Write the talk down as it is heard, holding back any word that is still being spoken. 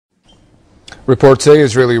Reports say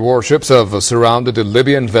Israeli warships have surrounded a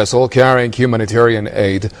Libyan vessel carrying humanitarian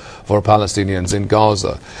aid for Palestinians in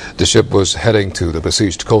Gaza. The ship was heading to the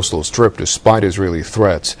besieged coastal strip despite Israeli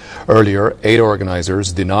threats. Earlier, aid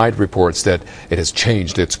organizers denied reports that it has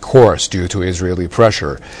changed its course due to Israeli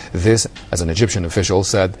pressure. This, as an Egyptian official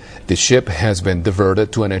said, the ship has been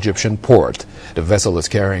diverted to an Egyptian port. The vessel is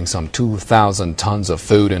carrying some 2,000 tons of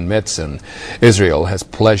food and medicine. Israel has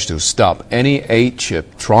pledged to stop any aid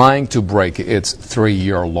ship trying to break its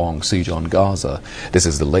 3-year-long siege on Gaza. This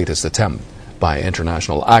is the latest attempt by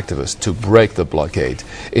international activists to break the blockade.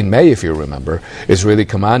 In May, if you remember, Israeli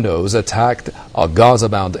commandos attacked a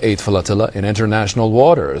Gaza-bound aid flotilla in international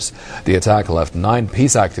waters. The attack left 9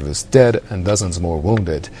 peace activists dead and dozens more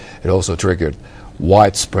wounded. It also triggered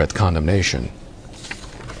widespread condemnation.